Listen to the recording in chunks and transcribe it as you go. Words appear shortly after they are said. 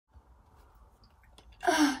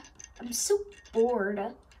I'm so bored.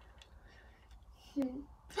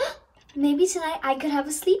 Maybe tonight I could have a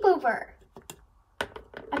sleepover.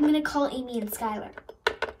 I'm gonna call Amy and Skylar.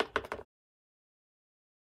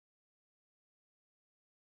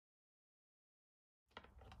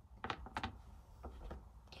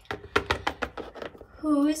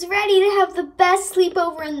 Who's ready to have the best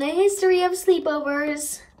sleepover in the history of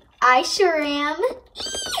sleepovers? I sure am.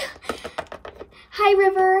 Eee! Hi,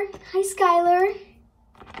 River. Hi, Skylar.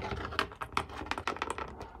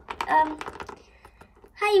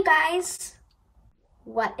 Hi, you guys.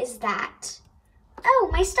 What is that? Oh,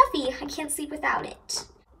 my stuffy. I can't sleep without it.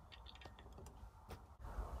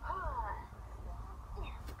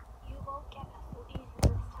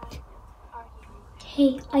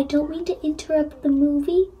 Hey, I don't mean to interrupt the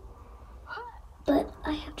movie, but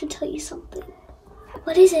I have to tell you something.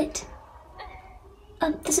 What is it?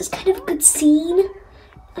 This is kind of a good scene.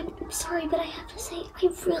 I'm sorry, but I have to say, I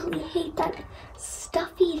really hate that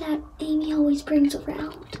stuffy that Amy always brings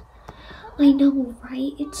around. I know,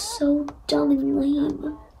 right? It's so dumb and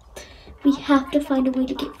lame. We have to find a way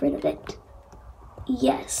to get rid of it.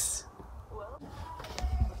 Yes.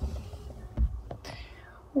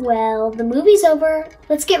 Well, the movie's over.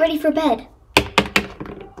 Let's get ready for bed.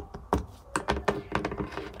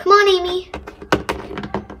 Come on, Amy.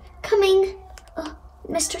 Coming. Oh,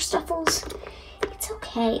 Mr. Stuffles. It's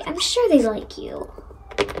okay. I'm sure they like you.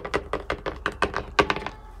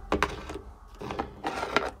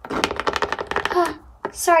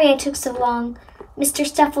 Sorry I took so long. Mr.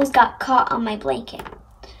 Stuffles got caught on my blanket.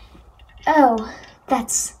 Oh,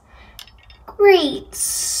 that's great.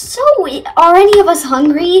 So, are any of us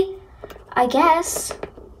hungry? I guess.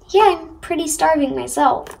 Yeah, I'm pretty starving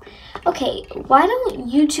myself. Okay, why don't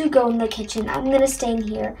you two go in the kitchen? I'm gonna stay in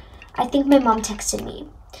here. I think my mom texted me.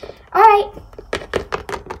 All right.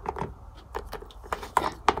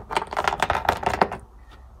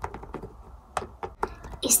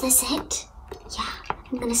 Is this it? Yeah,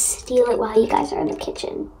 I'm gonna steal it while you guys are in the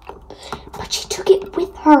kitchen. But she took it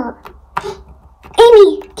with her.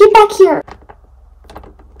 Amy, get back here.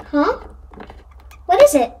 Huh? What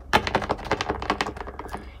is it?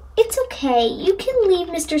 It's okay. You can leave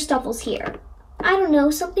Mr. Stuffles here. I don't know.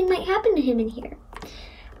 Something might happen to him in here.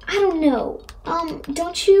 I don't know.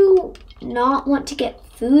 Don't you not want to get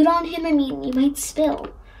food on him? I mean, you might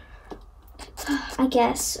spill. I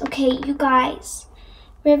guess. Okay, you guys.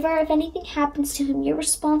 River, if anything happens to him, you're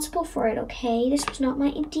responsible for it, okay? This was not my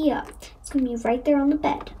idea. It's gonna be right there on the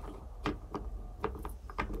bed.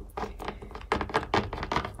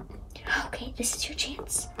 Okay, this is your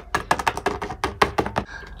chance.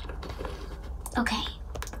 Okay,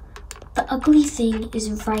 the ugly thing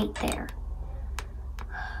is right there.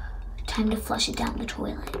 Time to flush it down the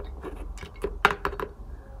toilet.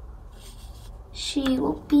 She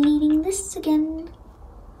won't be needing this again.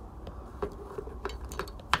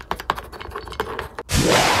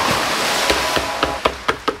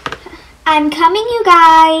 I'm coming, you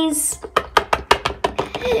guys.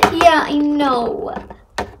 Yeah, I know.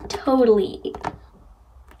 Totally.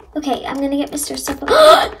 Okay, I'm gonna get Mr. Stuffles.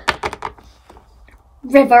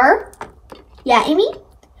 River? Yeah, Amy?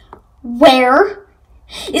 Where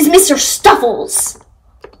is Mr. Stuffles?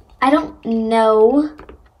 I don't know.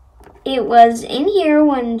 It was in here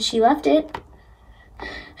when she left it.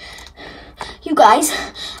 You guys,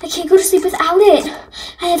 I can't go to sleep without it.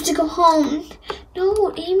 I have to go home.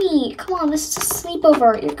 No, Amy, come on, this is a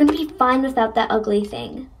sleepover. You're gonna be fine without that ugly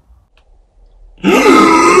thing.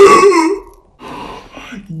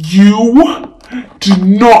 You did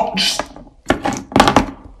not.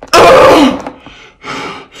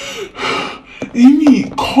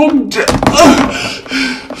 Amy, calm down.